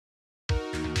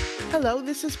Hello,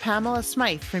 this is Pamela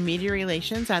Smythe from Media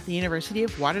Relations at the University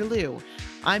of Waterloo.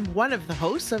 I'm one of the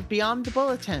hosts of Beyond the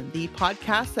Bulletin, the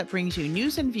podcast that brings you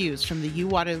news and views from the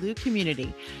U-Waterloo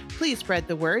community. Please spread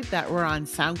the word that we're on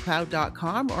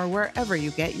SoundCloud.com or wherever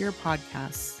you get your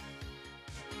podcasts.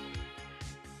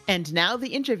 And now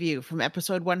the interview from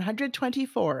episode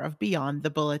 124 of Beyond the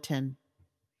Bulletin.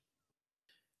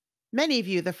 Many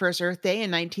view the first Earth Day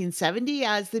in 1970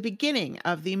 as the beginning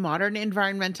of the modern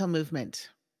environmental movement.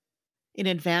 In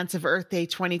advance of Earth Day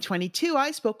 2022,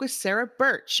 I spoke with Sarah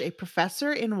Burch, a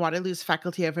professor in Waterloo's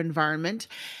Faculty of Environment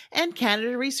and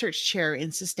Canada Research Chair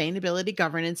in Sustainability,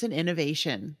 Governance and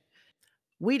Innovation.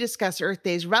 We discuss Earth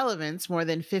Day's relevance more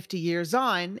than 50 years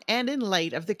on and in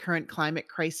light of the current climate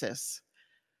crisis.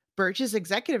 Burch is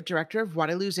Executive Director of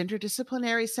Waterloo's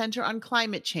Interdisciplinary Centre on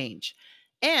Climate Change,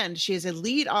 and she is a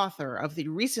lead author of the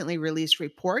recently released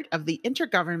report of the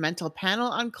Intergovernmental Panel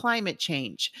on Climate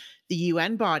Change, the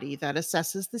UN body that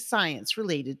assesses the science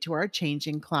related to our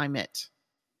changing climate.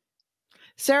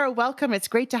 Sarah, welcome. It's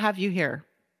great to have you here.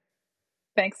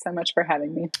 Thanks so much for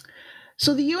having me.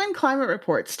 So the UN climate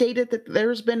report stated that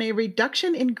there's been a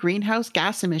reduction in greenhouse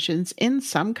gas emissions in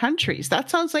some countries. That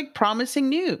sounds like promising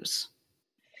news.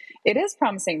 It is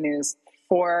promising news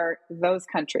for those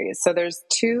countries. So there's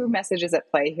two messages at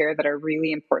play here that are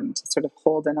really important to sort of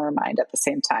hold in our mind at the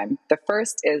same time. The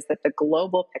first is that the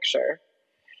global picture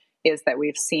is that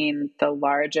we've seen the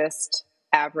largest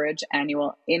average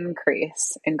annual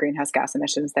increase in greenhouse gas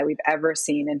emissions that we've ever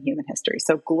seen in human history.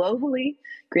 So globally,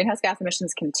 greenhouse gas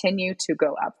emissions continue to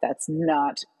go up. That's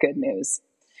not good news.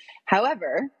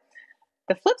 However,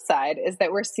 the flip side is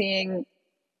that we're seeing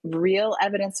real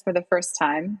evidence for the first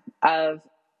time of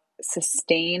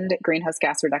sustained greenhouse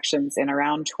gas reductions in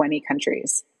around 20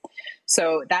 countries.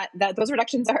 So that those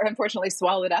reductions are unfortunately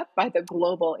swallowed up by the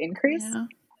global increase,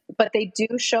 but they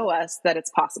do show us that it's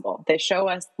possible. They show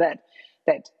us that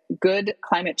good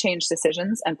climate change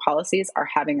decisions and policies are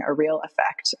having a real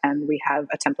effect, and we have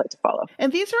a template to follow.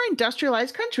 And these are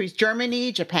industrialized countries: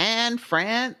 Germany, Japan,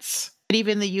 France, and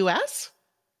even the US?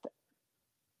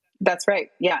 That's right.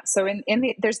 Yeah. So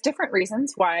there's different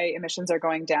reasons why emissions are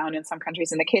going down in some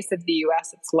countries. In the case of the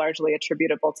US, it's largely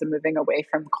attributable to moving away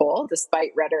from coal, despite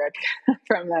rhetoric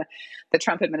from the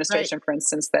Trump administration, right, for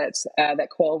instance, that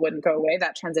coal wouldn't go away.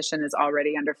 That transition is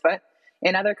already underfoot.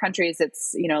 In other countries,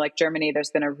 it's, like Germany, there's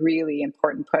been a really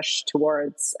important push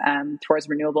towards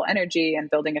renewable energy and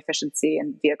building efficiency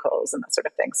in vehicles and that sort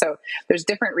of thing. So there's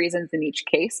different reasons in each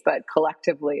case, but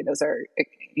collectively, those are,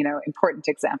 important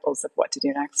examples of what to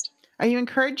do next. Are you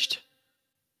encouraged?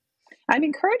 I'm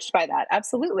encouraged by that.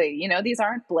 Absolutely. These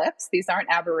aren't blips. These aren't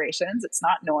aberrations. It's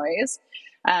not noise.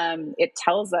 It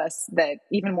tells us that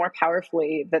even more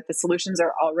powerfully that the solutions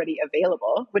are already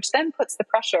available, which then puts the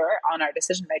pressure on our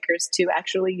decision makers to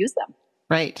actually use them.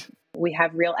 Right. We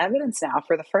have real evidence now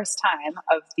for the first time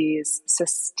of these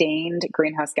sustained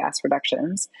greenhouse gas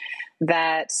reductions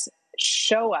that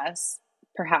show us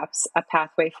perhaps a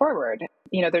pathway forward.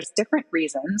 There's different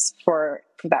reasons for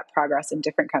that progress in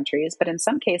different countries, but in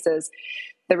some cases,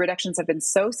 the reductions have been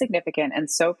so significant and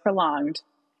so prolonged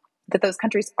that those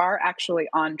countries are actually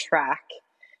on track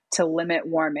to limit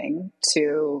warming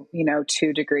to,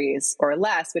 2 degrees or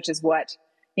less, which is what,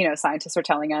 scientists are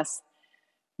telling us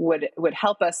would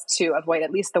help us to avoid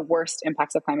at least the worst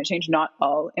impacts of climate change, not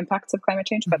all impacts of climate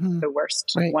change, but the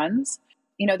worst ones.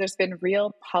 There's been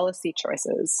real policy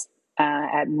choices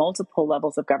at multiple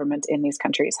levels of government in these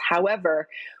countries. However,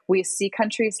 we see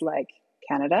countries like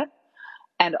Canada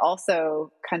and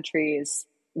also countries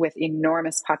with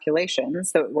enormous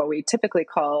populations, so what we typically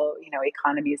call,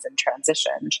 economies in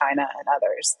transition, China and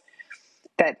others,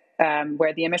 that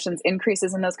where the emissions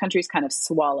increases in those countries kind of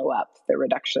swallow up the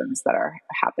reductions that are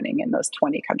happening in those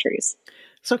 20 countries.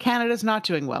 So Canada's not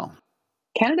doing well.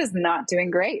 Canada's not doing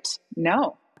great.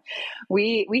 No.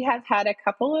 We have had a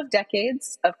couple of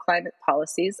decades of climate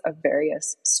policies of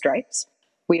various stripes.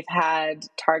 We've had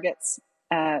targets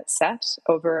set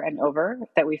over and over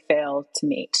that we fail to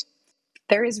meet.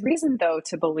 There is reason, though,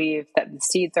 to believe that the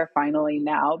seeds are finally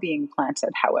now being planted,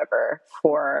 however,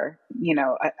 for,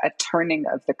 a turning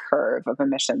of the curve of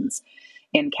emissions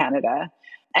in Canada.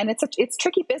 And it's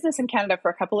tricky business in Canada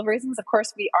for a couple of reasons. Of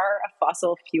course, we are a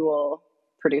fossil fuel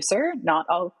producer. Not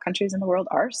all countries in the world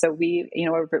are. So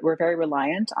we're very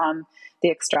reliant on the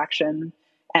extraction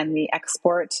and the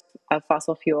export of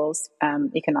fossil fuels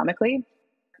economically.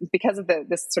 Because of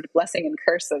this sort of blessing and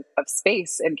curse of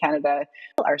space in Canada,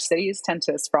 our cities tend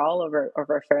to sprawl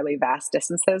over fairly vast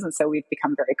distances. And so we've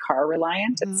become very car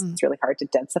reliant. It's really hard to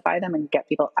densify them and get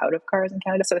people out of cars in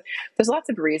Canada. So there's lots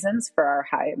of reasons for our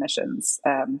high emissions,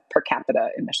 per capita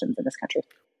emissions in this country.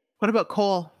 What about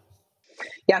coal?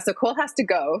 Yeah, so coal has to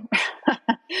go.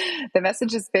 The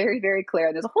message is very, very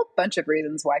clear. There's a whole bunch of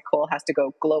reasons why coal has to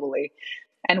go globally.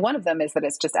 And one of them is that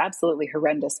it's just absolutely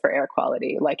horrendous for air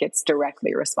quality. Like, it's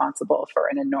directly responsible for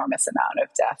an enormous amount of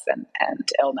death and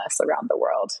illness around the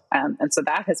world. And so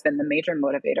that has been the major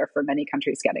motivator for many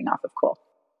countries getting off of coal,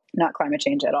 not climate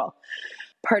change at all.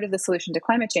 Part of the solution to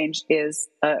climate change is,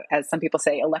 as some people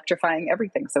say, electrifying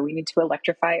everything. So we need to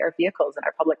electrify our vehicles and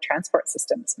our public transport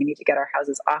systems. We need to get our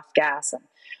houses off gas and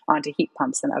onto heat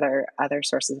pumps and other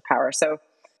sources of power. So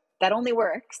that only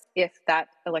works if that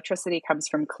electricity comes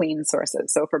from clean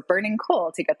sources. So if we're burning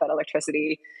coal to get that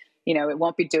electricity, it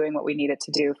won't be doing what we need it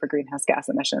to do for greenhouse gas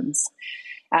emissions.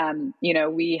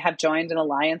 We have joined an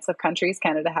alliance of countries,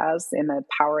 Canada has, in the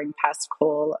Powering Past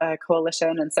Coal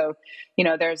coalition. And so,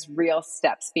 there's real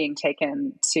steps being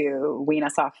taken to wean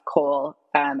us off coal.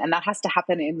 And that has to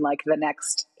happen in like the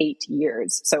next 8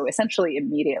 years. So essentially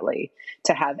immediately,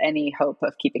 to have any hope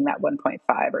of keeping that 1.5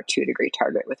 or 2 degree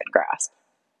target within grasp.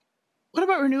 What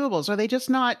about renewables? Are they just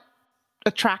not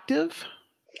attractive?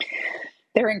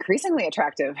 They're increasingly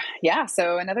attractive. Yeah.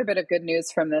 So another bit of good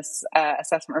news from this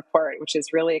assessment report, which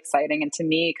is really exciting and to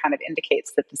me kind of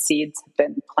indicates that the seeds have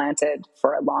been planted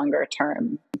for a longer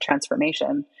term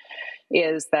transformation,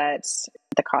 is that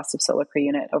the cost of solar per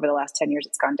unit over the last 10 years,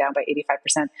 it's gone down by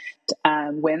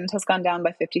 85%. Wind has gone down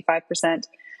by 55%.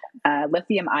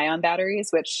 Lithium ion batteries,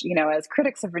 which, as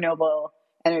critics of renewable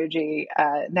energy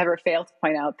never fail to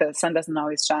point out, the sun doesn't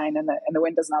always shine and the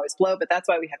wind doesn't always blow, but that's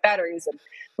why we have batteries. And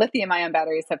lithium ion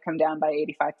batteries have come down by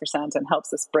 85% and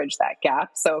helps us bridge that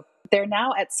gap. So they're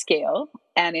now at scale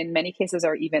and in many cases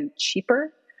are even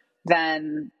cheaper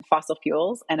than fossil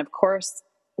fuels. And of course,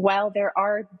 while there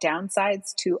are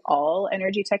downsides to all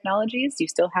energy technologies, you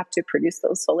still have to produce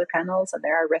those solar panels and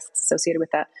there are risks associated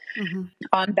with that. Mm-hmm.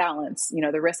 On balance,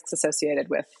 the risks associated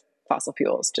with fossil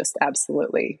fuels just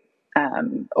absolutely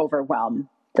overwhelm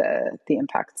the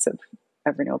impacts of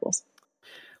renewables.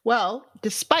 Well,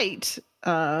 despite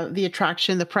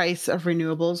the price of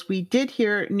renewables, we did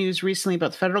hear news recently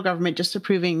about the federal government just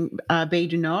approving Bay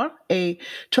du Nord, a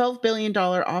 $12 billion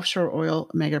offshore oil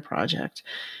mega project.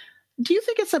 Do you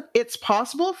think it's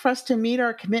possible for us to meet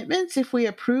our commitments if we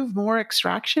approve more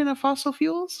extraction of fossil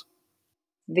fuels?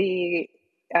 The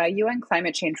UN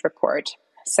climate change report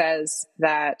says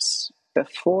that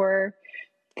before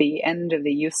the end of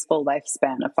the useful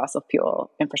lifespan of fossil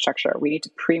fuel infrastructure, we need to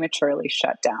prematurely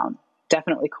shut down,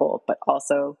 definitely coal, but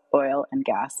also oil and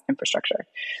gas infrastructure.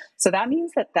 So that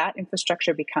means that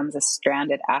infrastructure becomes a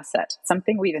stranded asset,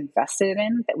 something we've invested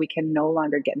in that we can no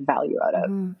longer get value out of.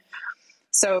 Mm.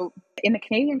 So in the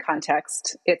Canadian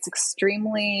context, it's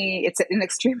an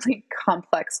extremely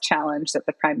complex challenge that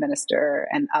the Prime Minister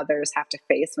and others have to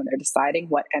face when they're deciding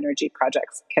what energy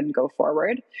projects can go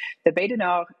forward. The Bay du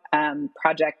Nord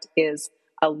project is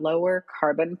a lower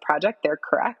carbon project. They're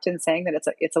correct in saying that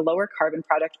it's a lower carbon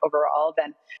project overall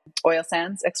than oil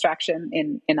sands extraction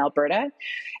in Alberta.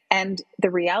 And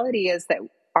the reality is that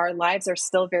our lives are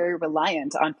still very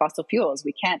reliant on fossil fuels.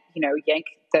 We can't, yank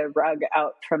the rug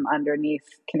out from underneath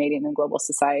Canadian and global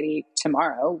society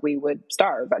tomorrow. We would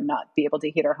starve and not be able to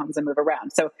heat our homes and move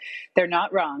around. So they're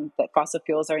not wrong that fossil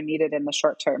fuels are needed in the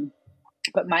short term.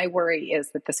 But my worry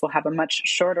is that this will have a much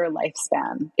shorter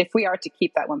lifespan if we are to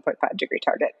keep that 1.5 degree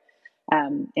target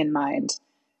in mind,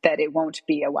 that it won't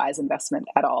be a wise investment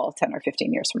at all 10 or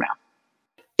 15 years from now.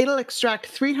 It'll extract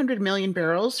 300 million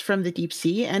barrels from the deep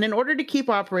sea, and in order to keep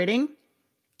operating,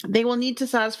 they will need to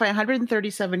satisfy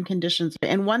 137 conditions,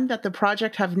 and one that the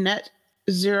project have net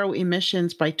zero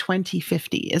emissions by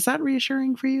 2050. Is that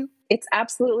reassuring for you? It's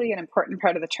absolutely an important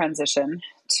part of the transition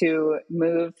to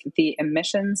move the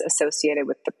emissions associated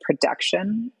with the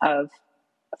production of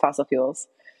fossil fuels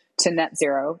to net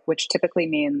zero, which typically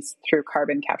means through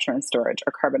carbon capture and storage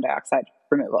or carbon dioxide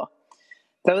removal.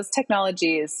 Those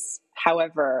technologies,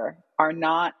 however, are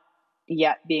not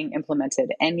yet being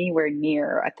implemented anywhere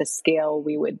near at the scale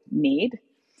we would need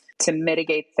to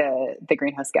mitigate the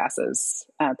greenhouse gases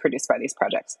produced by these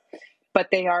projects. But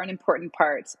they are an important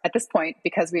part at this point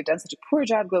because we've done such a poor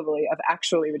job globally of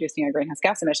actually reducing our greenhouse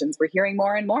gas emissions. We're hearing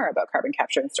more and more about carbon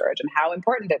capture and storage and how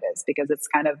important it is because it's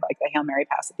kind of like the Hail Mary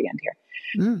pass at the end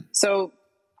here. Mm. So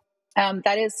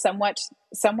that is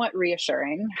somewhat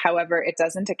reassuring. However, it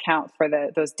doesn't account for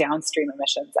those downstream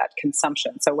emissions at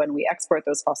consumption. So when we export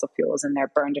those fossil fuels and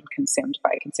they're burned and consumed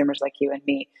by consumers like you and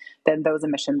me, then those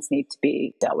emissions need to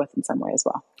be dealt with in some way as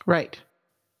well. Right.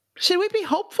 Should we be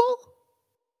hopeful?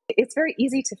 It's very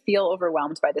easy to feel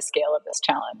overwhelmed by the scale of this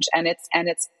challenge, and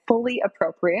it's fully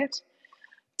appropriate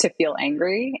to feel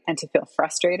angry and to feel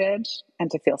frustrated and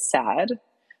to feel sad.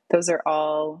 Those are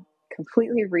all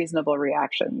completely reasonable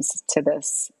reactions to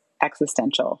this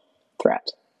existential threat.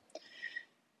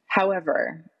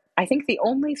 However, I think the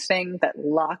only thing that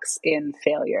locks in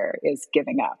failure is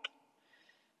giving up.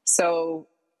 So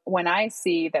when I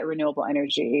see that renewable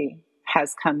energy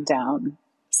has come down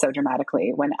so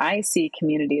dramatically, when I see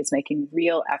communities making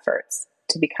real efforts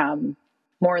to become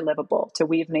more livable, to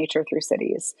weave nature through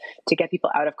cities, to get people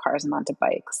out of cars and onto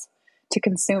bikes, to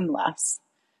consume less,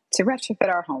 to retrofit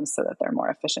our homes so that they're more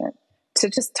efficient, to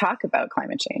just talk about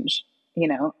climate change,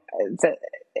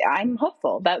 I'm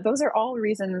hopeful that those are all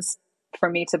reasons for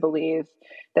me to believe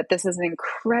that this is an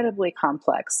incredibly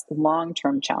complex,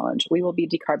 long-term challenge. We will be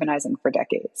decarbonizing for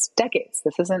decades.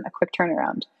 This isn't a quick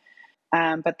turnaround.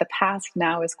 But the path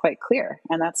now is quite clear,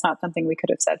 and that's not something we could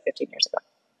have said 15 years ago.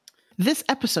 This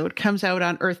episode comes out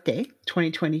on Earth Day,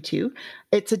 2022.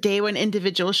 It's a day when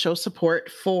individuals show support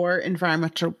for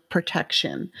environmental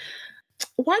protection.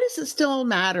 Why does it still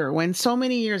matter when so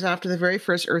many years after the very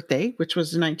first Earth Day, which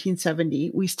was in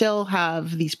 1970, we still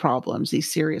have these problems,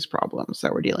 these serious problems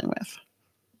that we're dealing with?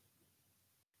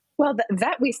 Well,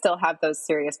 that we still have those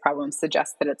serious problems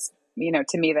suggests that it's,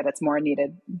 to me, that it's more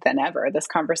needed than ever. This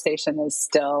conversation is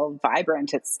still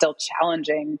vibrant. It's still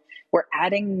challenging. We're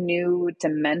adding new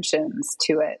dimensions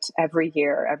to it every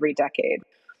year, every decade.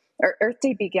 Earth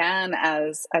Day began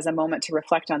as a moment to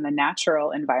reflect on the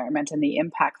natural environment and the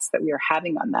impacts that we are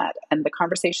having on that. And the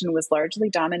conversation was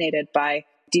largely dominated by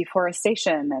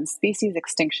deforestation and species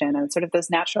extinction and sort of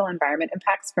those natural environment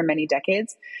impacts for many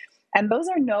decades. And those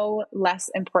are no less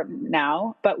important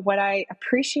now. But what I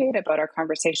appreciate about our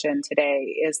conversation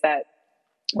today is that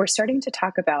we're starting to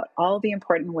talk about all the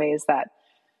important ways that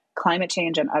climate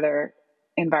change and other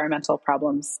environmental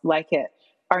problems like it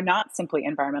are not simply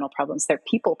environmental problems. They're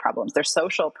people problems. They're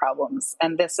social problems.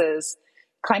 And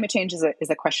climate change is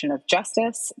a question of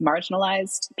justice,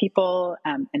 marginalized people,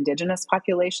 indigenous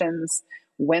populations,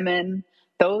 women,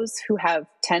 those who have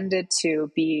tended to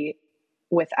be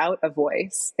without a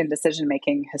voice in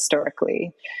decision-making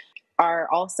historically are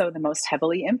also the most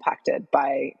heavily impacted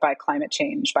by climate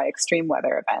change, by extreme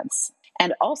weather events,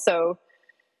 and also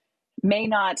may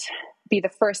not be the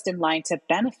first in line to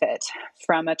benefit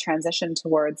from a transition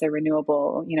towards a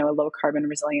renewable, a low carbon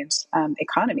resilient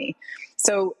economy.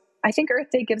 So I think Earth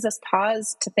Day gives us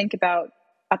pause to think about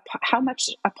how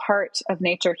much a part of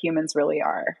nature humans really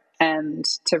are, and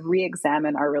to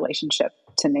re-examine our relationship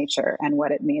to nature and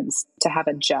what it means to have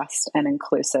a just and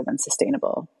inclusive and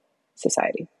sustainable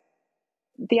society.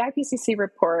 The IPCC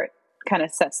report kind of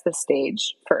sets the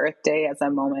stage for Earth Day as a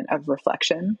moment of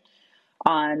reflection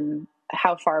on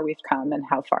how far we've come and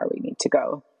how far we need to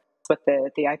go. What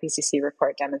the IPCC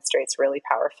report demonstrates really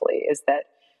powerfully is that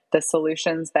the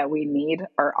solutions that we need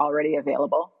are already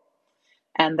available,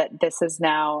 and that this is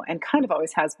now, and kind of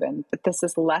always has been, but this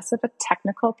is less of a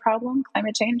technical problem,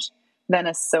 climate change, than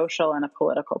a social and a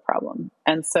political problem.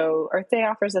 And so Earth Day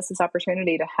offers us this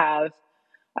opportunity to have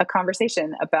a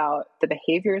conversation about the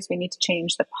behaviors we need to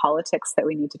change, the politics that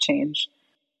we need to change.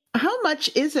 How much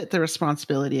is it the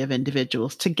responsibility of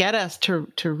individuals to get us to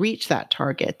reach that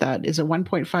target? That is a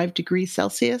 1.5 degrees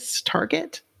Celsius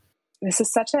target? This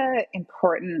is such an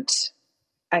important,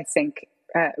 I think,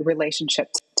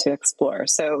 relationship to explore.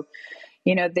 So,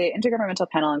 the Intergovernmental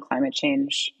Panel on Climate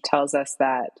Change tells us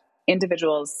that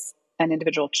an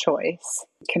individual choice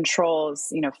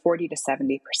controls, 40 to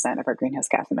 70% of our greenhouse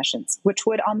gas emissions, which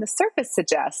would on the surface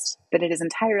suggest that it is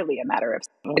entirely a matter of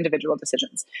individual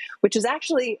decisions, which is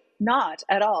actually not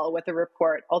at all what the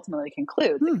report ultimately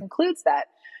concludes. It concludes that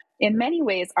in many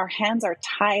ways, our hands are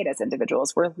tied as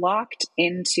individuals. We're locked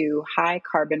into high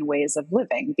carbon ways of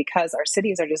living because our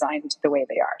cities are designed the way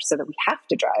they are, so that we have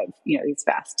to drive, these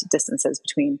vast distances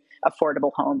between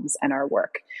affordable homes and our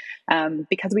work,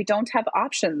 because we don't have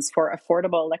options for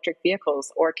affordable electric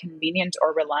vehicles or convenient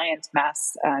or reliant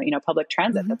mass, public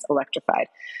transit that's electrified.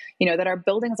 That our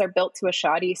buildings are built to a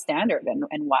shoddy standard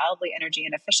and wildly energy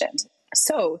inefficient.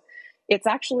 So it's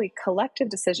actually collective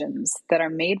decisions that are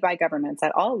made by governments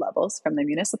at all levels, from the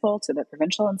municipal to the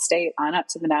provincial and state on up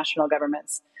to the national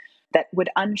governments, that would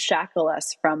unshackle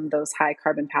us from those high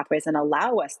carbon pathways and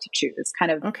allow us to choose,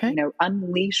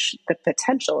 unleash the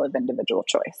potential of individual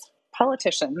choice.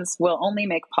 Politicians will only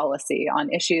make policy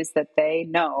on issues that they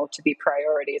know to be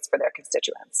priorities for their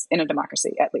constituents, in a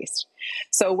democracy at least.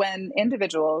 So when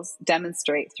individuals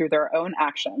demonstrate through their own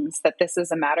actions that this is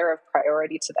a matter of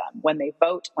priority to them, when they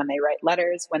vote, when they write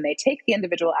letters, when they take the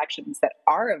individual actions that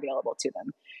are available to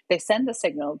them, they send the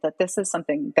signal that this is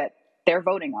something that they're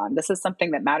voting on. This is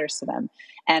something that matters to them.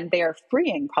 And they are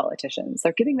freeing politicians.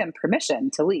 They're giving them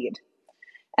permission to lead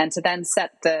and to then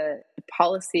set the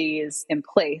policies in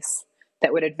place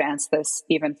that would advance this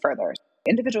even further.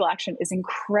 Individual action is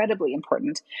incredibly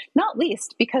important, not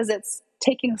least because it's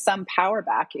taking some power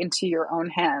back into your own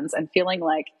hands and feeling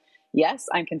like, yes,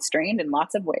 I'm constrained in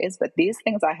lots of ways, but these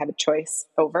things I have a choice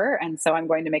over. And so I'm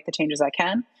going to make the changes I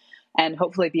can and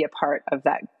hopefully be a part of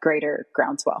that greater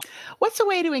groundswell. What's a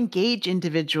way to engage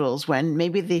individuals when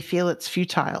maybe they feel it's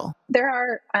futile? There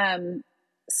are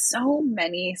so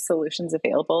many solutions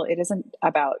available. It isn't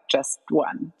about just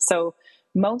one. So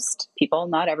most people,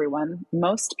 not everyone,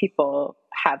 most people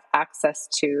have access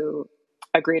to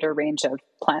a greater range of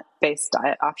plant-based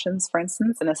diet options, for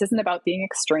instance. And this isn't about being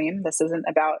extreme. This isn't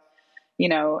about,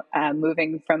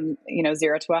 moving from,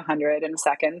 0 to 100 in a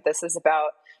second. This is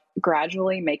about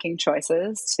gradually making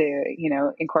choices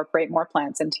to, incorporate more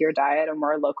plants into your diet or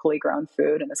more locally grown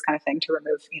food and this kind of thing to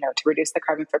remove, to reduce the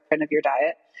carbon footprint of your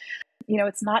diet.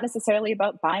 It's not necessarily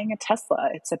about buying a Tesla.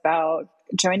 It's about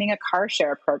joining a car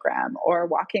share program or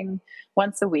walking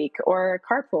once a week or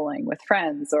carpooling with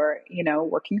friends or,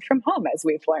 working from home as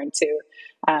we've learned to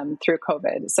through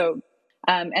COVID. So,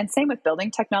 and same with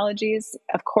building technologies.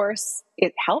 Of course,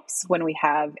 it helps when we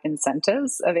have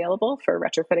incentives available for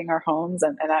retrofitting our homes.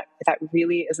 And that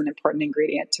really is an important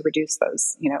ingredient to reduce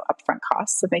those, upfront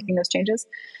costs of making those changes.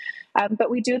 But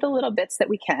we do the little bits that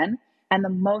we can. And the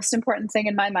most important thing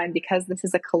in my mind, because this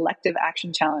is a collective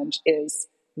action challenge, is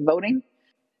voting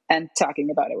and talking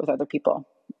about it with other people,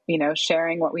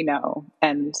 sharing what we know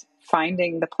and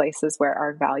finding the places where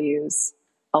our values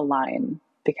align,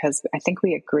 because I think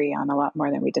we agree on a lot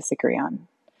more than we disagree on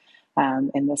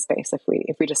in this space if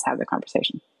we just have the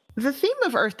conversation. The theme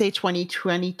of Earth Day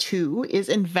 2022 is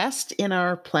invest in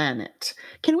our planet.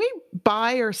 Can we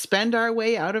buy or spend our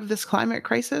way out of this climate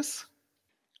crisis?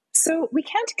 So we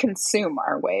can't consume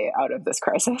our way out of this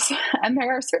crisis. And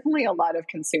there are certainly a lot of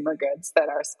consumer goods that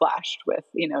are splashed with,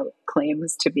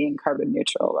 claims to being carbon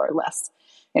neutral or less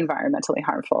environmentally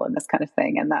harmful and this kind of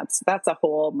thing. And that's a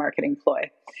whole marketing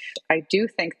ploy. I do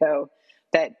think, though,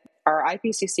 that our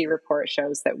IPCC report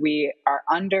shows that we are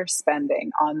underspending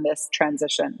on this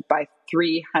transition by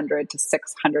 300 to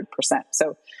 600%.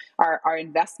 So our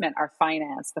investment, our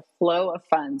finance, the flow of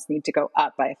funds need to go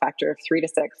up by a factor of 3 to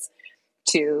 6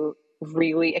 to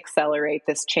really accelerate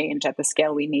this change at the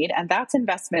scale we need. And that's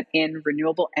investment in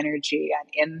renewable energy and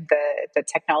in the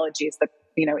technologies, the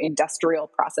industrial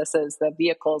processes, the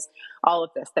vehicles, all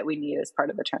of this that we need as part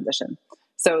of the transition.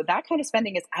 So that kind of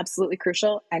spending is absolutely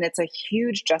crucial. And it's a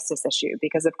huge justice issue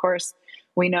because, of course,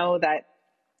 we know that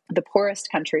the poorest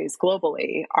countries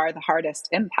globally are the hardest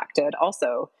impacted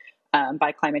also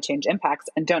by climate change impacts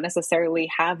and don't necessarily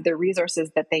have the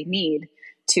resources that they need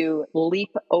to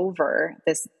leap over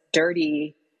this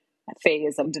dirty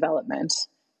phase of development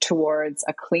towards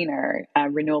a cleaner,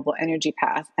 renewable energy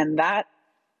path. And that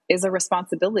is a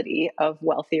responsibility of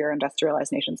wealthier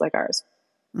industrialized nations like ours.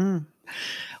 Mm.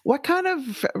 What kind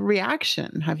of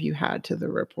reaction have you had to the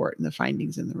report and the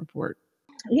findings in the report?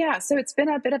 Yeah, so it's been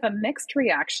a bit of a mixed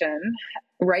reaction.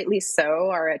 Rightly so.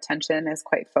 Our attention is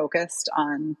quite focused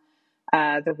on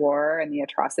the war and the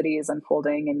atrocities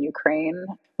unfolding in Ukraine,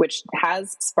 which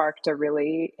has sparked a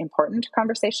really important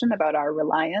conversation about our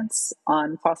reliance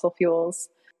on fossil fuels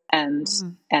and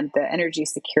the energy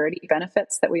security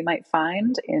benefits that we might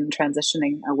find in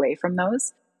transitioning away from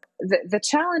those. The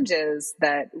challenge is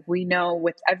that we know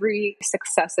with every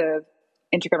successive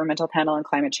Intergovernmental Panel on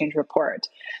Climate Change report,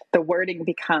 the wording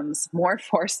becomes more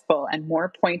forceful and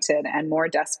more pointed and more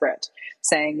desperate,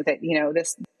 saying that,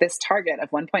 this target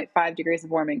of 1.5 degrees of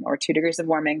warming or 2 degrees of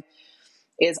warming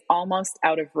is almost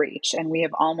out of reach. And we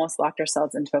have almost locked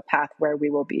ourselves into a path where we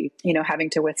will be, having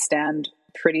to withstand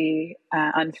pretty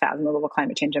unfathomable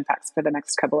climate change impacts for the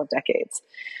next couple of decades.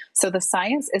 So the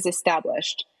science is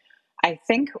established. I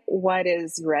think what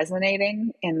is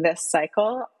resonating in this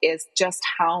cycle is just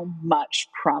how much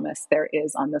promise there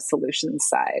is on the solutions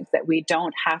side, that we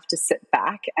don't have to sit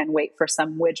back and wait for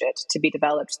some widget to be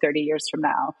developed 30 years from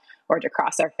now, or to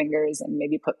cross our fingers and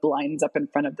maybe put blinds up in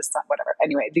front of the sun, whatever.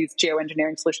 Anyway, these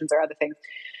geoengineering solutions or other things,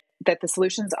 that the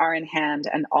solutions are in hand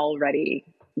and already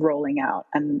rolling out.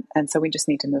 And so we just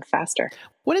need to move faster.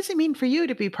 What does it mean for you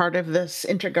to be part of this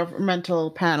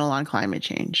Intergovernmental Panel on Climate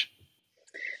Change?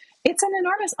 It's an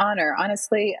enormous honor,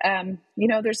 honestly.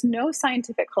 There's no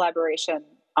scientific collaboration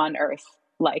on Earth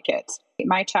like it.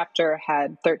 My chapter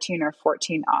had 13 or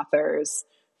 14 authors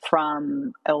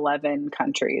from 11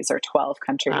 countries or 12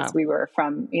 countries. Wow. We were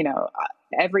from,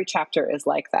 every chapter is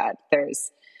like that.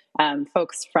 There's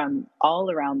folks from all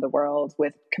around the world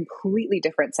with completely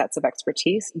different sets of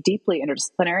expertise, deeply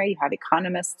interdisciplinary. You have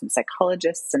economists and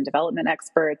psychologists and development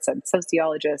experts and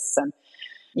sociologists and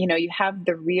you have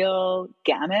the real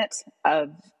gamut of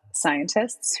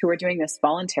scientists who are doing this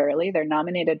voluntarily. They're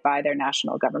nominated by their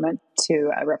national government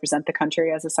to represent the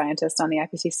country as a scientist on the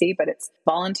IPCC, but it's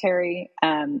voluntary.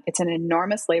 It's an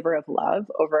enormous labor of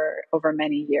love over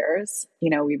many years.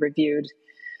 We reviewed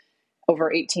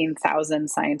over 18,000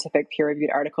 scientific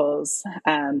peer-reviewed articles.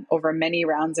 Over many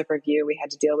rounds of review, we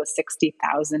had to deal with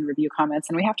 60,000 review comments,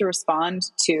 and we have to respond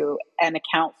to and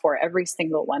account for every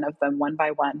single one of them one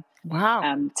by one.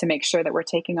 Wow. To make sure that we're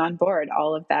taking on board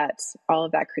all of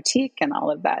that critique and all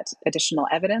of that additional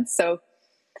evidence. So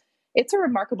it's a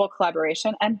remarkable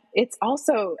collaboration, and it's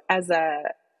also as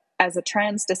a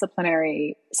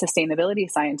transdisciplinary sustainability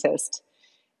scientist,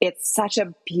 it's such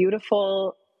a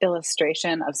beautiful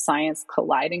illustration of science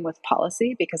colliding with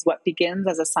policy, because what begins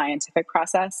as a scientific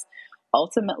process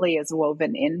ultimately is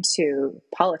woven into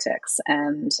politics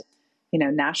and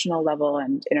national level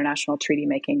and international treaty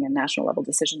making and national level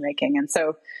decision making. And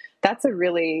so that's a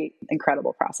really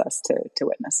incredible process to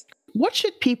witness. What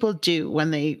should people do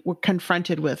when they were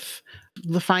confronted with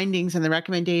the findings and the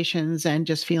recommendations and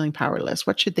just feeling powerless?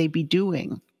 What should they be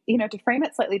doing? To frame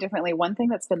it slightly differently, one thing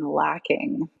that's been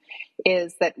lacking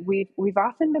is that we've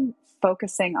often been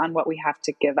focusing on what we have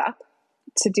to give up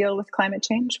to deal with climate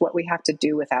change, what we have to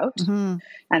do without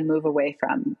and move away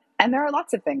from. And there are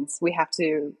lots of things we have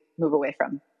to move away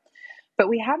from. But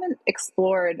we haven't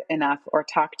explored enough or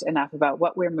talked enough about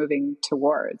what we're moving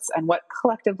towards and what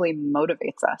collectively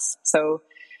motivates us. So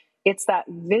it's that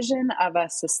vision of a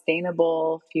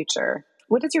sustainable future.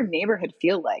 What does your neighborhood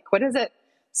feel like? What does it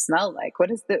smell like? What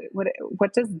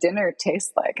does dinner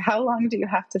taste like? How long do you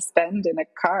have to spend in a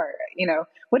car?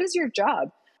 What is your job?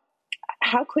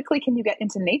 How quickly can you get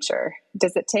into nature?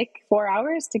 Does it take 4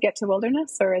 hours to get to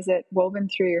wilderness, or is it woven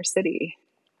through your city?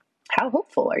 How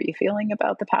hopeful are you feeling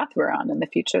about the path we're on and the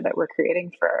future that we're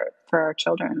creating for our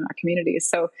children and our communities?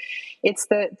 So it's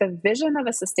the vision of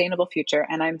a sustainable future.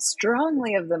 And I'm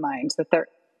strongly of the mind that there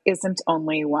isn't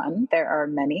only one, there are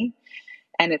many.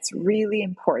 And it's really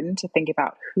important to think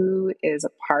about who is a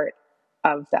part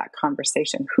of that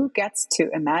conversation, who gets to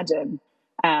imagine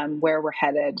where we're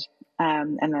headed,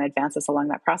 and then advance us along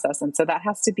that process. And so that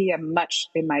has to be in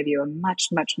my view, a much,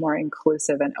 much more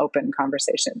inclusive and open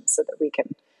conversation so that we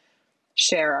can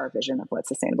share our vision of what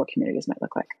sustainable communities might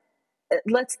look like.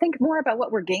 Let's think more about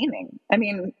what we're gaining. I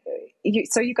mean,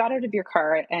 so you got out of your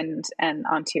car and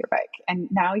onto your bike, and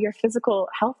now your physical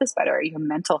health is better. Your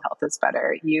mental health is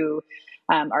better. You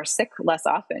are sick less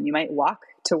often. You might walk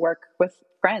to work with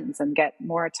friends and get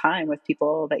more time with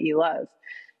people that you love.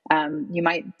 You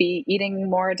might be eating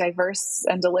more diverse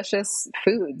and delicious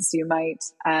foods. You might,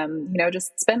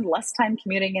 just spend less time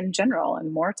commuting in general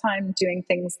and more time doing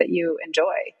things that you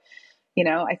enjoy.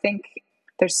 I think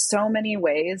there's so many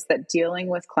ways that dealing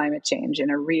with climate change in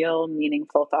a real,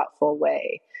 meaningful, thoughtful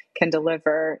way can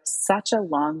deliver such a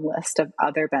long list of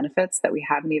other benefits that we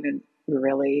haven't even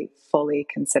really fully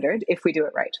considered if we do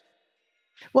it right.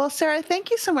 Well, Sarah,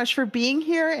 thank you so much for being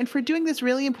here and for doing this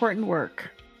really important work.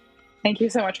 Thank you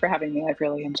so much for having me. I've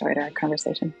really enjoyed our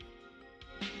conversation.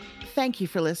 Thank you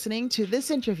for listening to this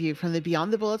interview from the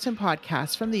Beyond the Bulletin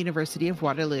podcast from the University of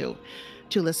Waterloo.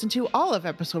 To listen to all of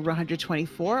episode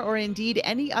 124 or indeed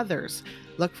any others,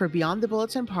 look for Beyond the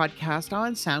Bulletin podcast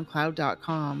on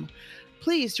SoundCloud.com.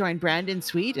 Please join Brandon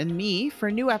Sweet and me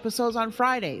for new episodes on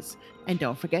Fridays. And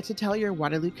don't forget to tell your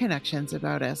Waterloo connections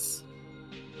about us.